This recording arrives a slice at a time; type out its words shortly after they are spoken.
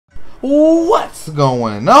What's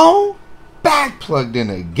going on? Back plugged in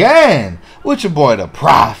again with your boy the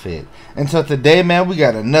Prophet. And so today, man, we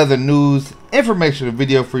got another news informational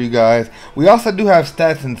video for you guys. We also do have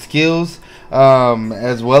stats and skills,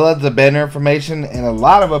 as well as the banner information and a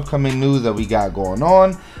lot of upcoming news that we got going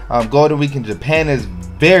on. Golden Week in Japan is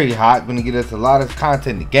very hot, going to get us a lot of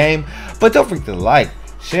content in the game. But don't forget to like,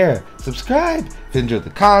 share, subscribe if you enjoy the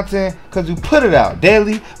content, because we put it out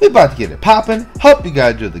daily. We about to get it popping. Hope you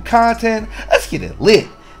guys enjoy the content. Let's get it lit.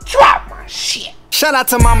 Drop my shit. Shout out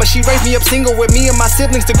to mama, she raised me up single with me and my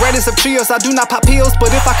siblings, the greatest of trios. I do not pop pills,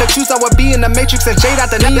 but if I could choose, I would be in the Matrix and Jade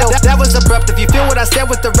out the Neo. That was abrupt. If you feel what I said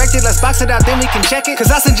was directed, let's box it out, then we can check it.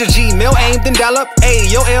 Cause I send your Gmail, aim, then dial up. Hey,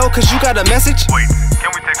 yo, L, cause you got a message. Wait,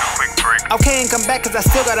 can we take a quick break? Okay, and come back, cause I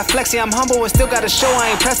still gotta flex. Yeah, I'm humble and still gotta show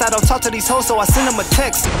I ain't pressed. I don't talk to these hoes, so I send them a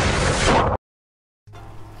text.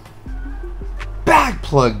 Back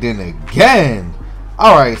plugged in again.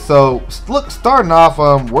 Alright, so look, starting off,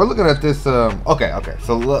 we're looking at this, okay,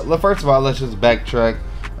 so first of all, let's just backtrack,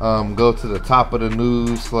 go to the top of the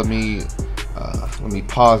news. Let me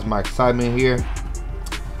pause my excitement here.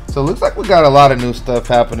 So it looks like we got a lot of new stuff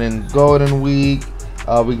happening. Golden Week,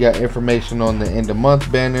 we got information on the end of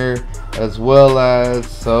month banner, as well as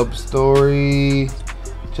sub story,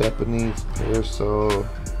 Japanese Parasol.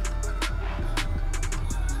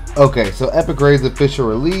 Okay, so Epic Raid's official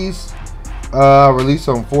release. Release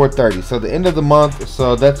on 4/30, so the end of the month,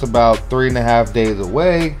 so that's about 3.5 days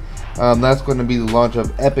away. That's going to be the launch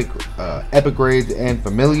of Epic Raids and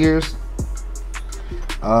Familiars.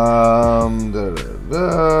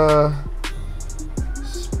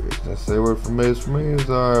 Let's say where familiars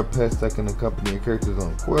are pets that can accompany your characters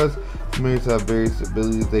on quests. Familiars have various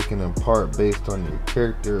abilities they can impart based on your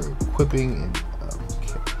character equipping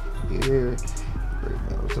and here.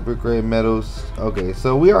 Great medals. Okay,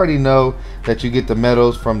 so we already know that you get the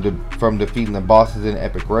medals from defeating the bosses in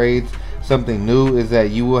Epic Raids. Something new is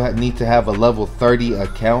that you will need to have a level 30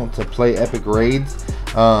 account to play Epic Raids.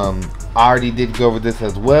 I already did go over this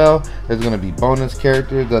as well. There's going to be bonus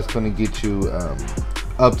characters that's going to get you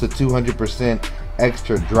up to 200%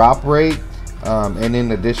 extra drop rate and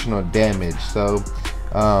then additional damage. So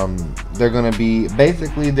they're going to be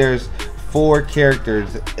basically there's 4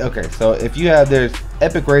 characters. Okay, so if you have, there's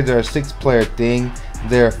Epic Raids are a 6-player thing.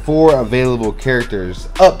 There are 4 available characters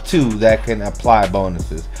up to that can apply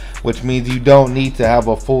bonuses, which means you don't need to have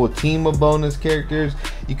a full team of bonus characters.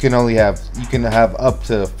 You can have up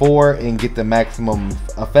to 4 and get the maximum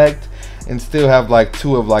effect, and still have like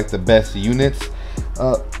 2 of like the best units.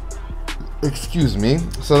 Excuse me.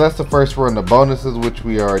 So that's the first one, the bonuses, which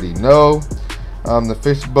we already know. The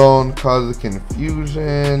fishbone causes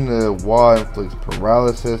confusion, the wall inflicts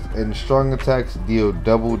paralysis, and strong attacks deal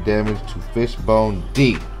double damage to fishbone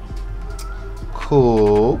D.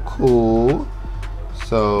 Cool.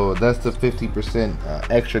 So that's the 50%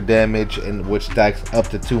 extra damage, and which stacks up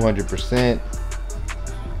to 200%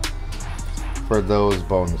 for those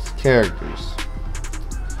bonus characters.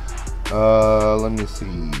 Let me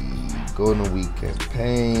see. Golden Week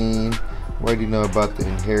campaign. We already know about the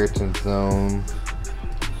inheritance zone.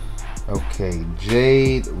 Okay,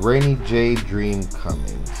 Rainy Jade Dream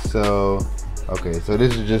coming. So, okay, so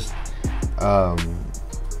this is just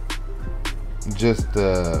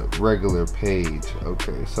the regular page.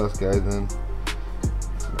 Okay, sus guys then.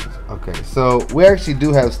 Okay, so we actually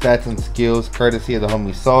do have stats and skills courtesy of the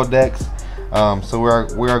homie Soldex. So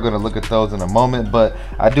we are going to look at those in a moment, but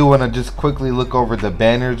I do want to just quickly look over the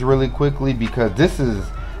banners really quickly, because this is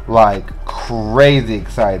like crazy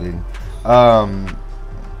exciting. Let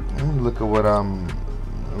me look at what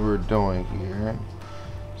we're doing here.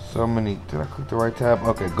 So many. Did I click the right tab?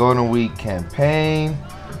 Okay, Golden Week campaign.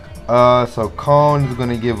 So Cone is going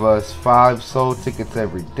to give us 5 soul tickets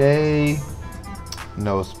every day.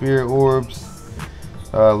 No spirit orbs.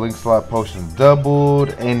 Link slot potions doubled,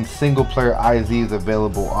 and single player IZ is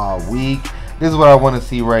available all week. This is what I want to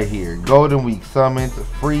see right here. Golden Week summons,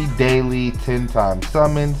 free daily 10-time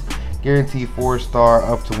summons, guaranteed 4-star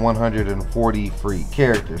up to 140 free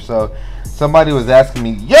characters. So somebody was asking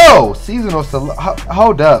me, yo, seasonal,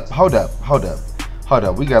 hold up.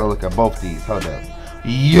 We gotta look at both these. Hold up.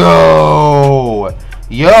 Yo.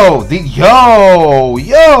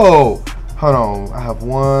 Hold on. I have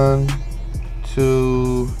 1,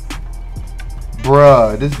 2.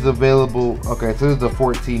 Bruh, this is available. Okay, so this is the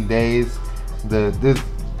 14 days.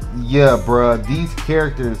 Yeah, bruh, these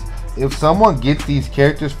characters, if someone gets these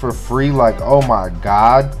characters for free, like, oh my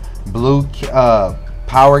god, Blue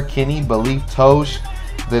Power Kenny, Belief Tosh,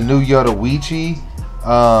 the new Yodoichi,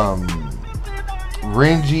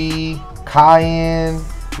 Renji, Cayenne,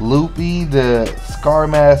 Loopy, the Scar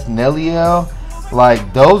Mask Neliel.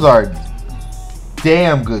 Like, those are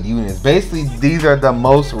damn good units. Basically, these are the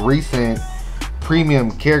most recent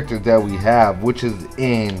premium characters that we have, which is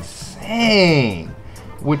insane.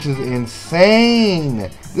 This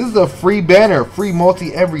is a free banner, free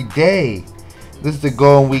multi every day. This is the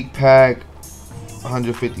Golden Week pack.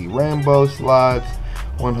 150 rainbow slots,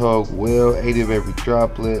 1 Hulk wheel, 80 of every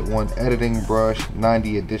droplet, 1 editing brush,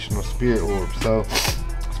 90 additional spirit orbs. So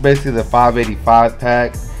it's basically the 585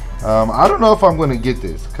 pack. I don't know if I'm gonna get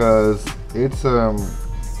this because it's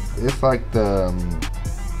like the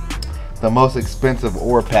most expensive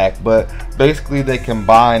ore pack, but basically they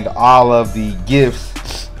combined all of the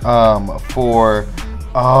gifts for.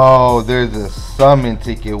 Oh, there's a summon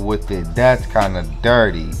ticket with it. That's kind of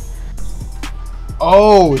dirty.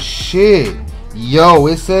 Oh shit, yo,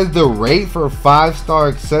 it says the rate for 5-star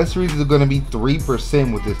accessories is gonna be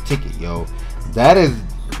 3% with this ticket, yo.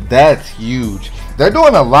 That's huge. They're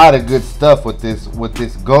doing a lot of good stuff with this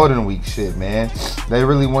Golden Week shit, man. They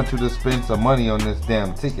really want you to spend some money on this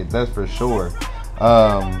damn ticket, that's for sure.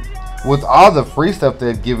 With all the free stuff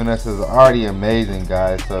they've given us is already amazing,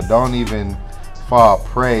 guys. So don't even fall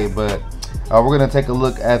prey. But we're gonna take a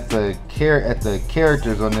look at the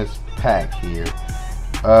characters on this pack here.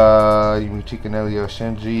 Chikanelio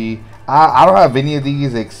Shinji. I don't have any of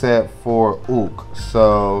these except for Ook,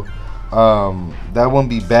 so that wouldn't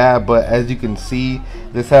be bad. But as you can see,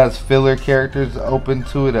 this has filler characters open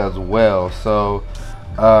to it as well. So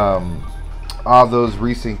all those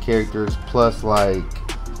recent characters plus like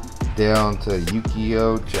down to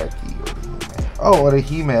Yukio, Jackie, or the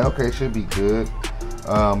He-Man. Okay, should be good.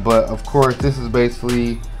 But of course, this is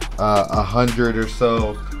basically 100 or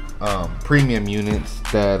so premium units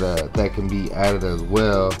that can be added as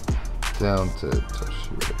well, down to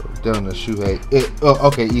Shuhei.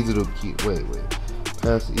 Okay, Izuru. Wait.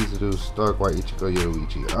 Past Izuru, Stark, White, Ichigo,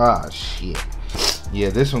 Yoruichi. Ah, shit. Yeah,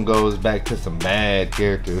 this one goes back to some mad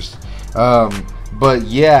characters. But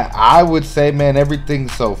yeah, I would say, man, everything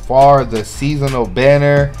so far, the seasonal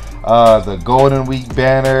banner, the Golden Week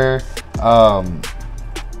banner, the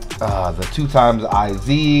 2x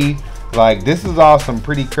IZ, like, this is all some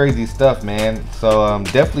pretty crazy stuff, man. So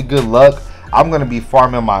definitely good luck. I'm gonna be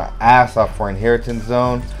farming my ass off for Inheritance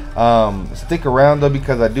Zone. Stick around though,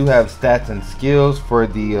 because I do have stats and skills for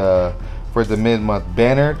the mid-month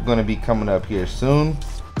banner. Gonna be coming up here soon.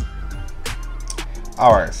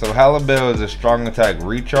 Alright, so Halibel is a strong attack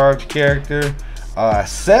recharge character.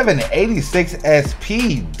 786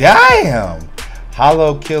 SP. Damn!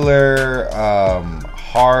 Hollow Killer,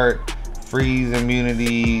 Heart, Freeze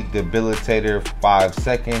immunity, Debilitator 5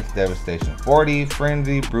 seconds, Devastation 40,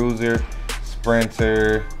 Frenzy, Bruiser,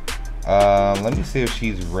 Sprinter. Let me see if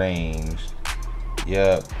she's ranged.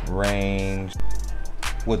 Yep, ranged.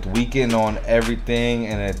 With weaken on everything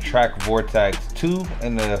and attract Vortex 2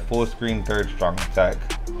 and the full screen 3rd strong attack.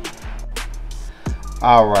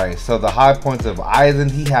 Alright, so the high points of Aizen,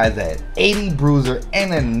 he has at 80 bruiser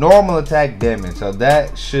and a normal attack damage. So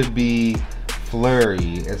that should be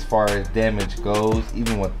flurry as far as damage goes,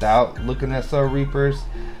 even without looking at Soul Reapers.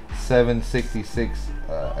 766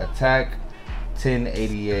 attack,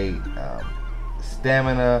 1088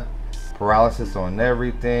 stamina, paralysis on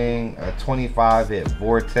everything, a 25 hit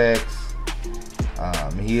Vortex.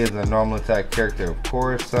 He is a normal attack character, of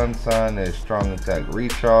course. Sun is strong attack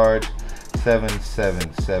recharge,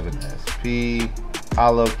 777 SP.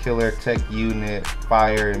 Hollow Killer tech unit,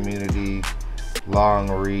 fire immunity, long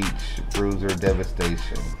reach, bruiser,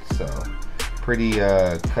 devastation. So pretty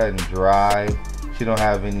cut and dry. She don't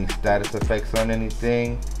have any status effects on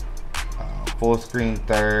anything. Full screen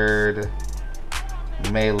 3rd,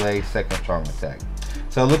 melee 2nd strong attack.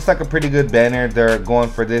 So it looks like a pretty good banner. They're going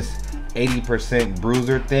for this 80%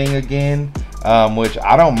 bruiser thing again, which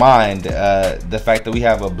I don't mind. The fact that we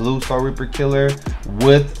have a blue Soul Reaper killer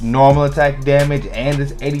with normal attack damage and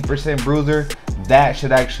this 80% bruiser, that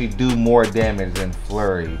should actually do more damage than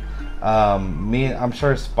Flurry. I'm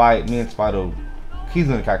sure me and Spite, he's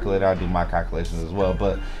gonna calculate. I'll do my calculations as well.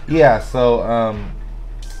 But yeah, so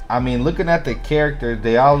I mean, looking at the characters,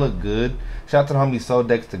 they all look good. Shout out to the homie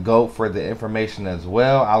Soldex to GOAT for the information as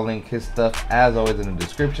well. I'll link his stuff as always in the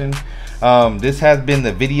description. This has been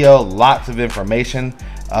the video. Lots of information.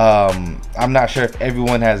 I'm not sure if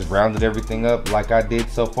everyone has rounded everything up like I did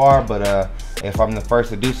so far, but if I'm the first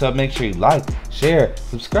to do so, make sure you like, share,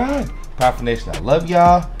 subscribe. Prophet Nation, I love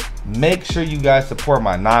y'all. Make sure you guys support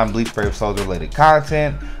my non-Bleach Brave Souls related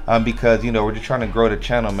content, because you know we're just trying to grow the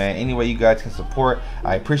channel, man. Any way you guys can support,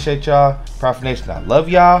 I appreciate y'all. Prophet Nation, I love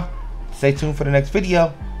y'all. Stay tuned for the next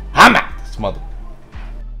video. I'm out. This mother.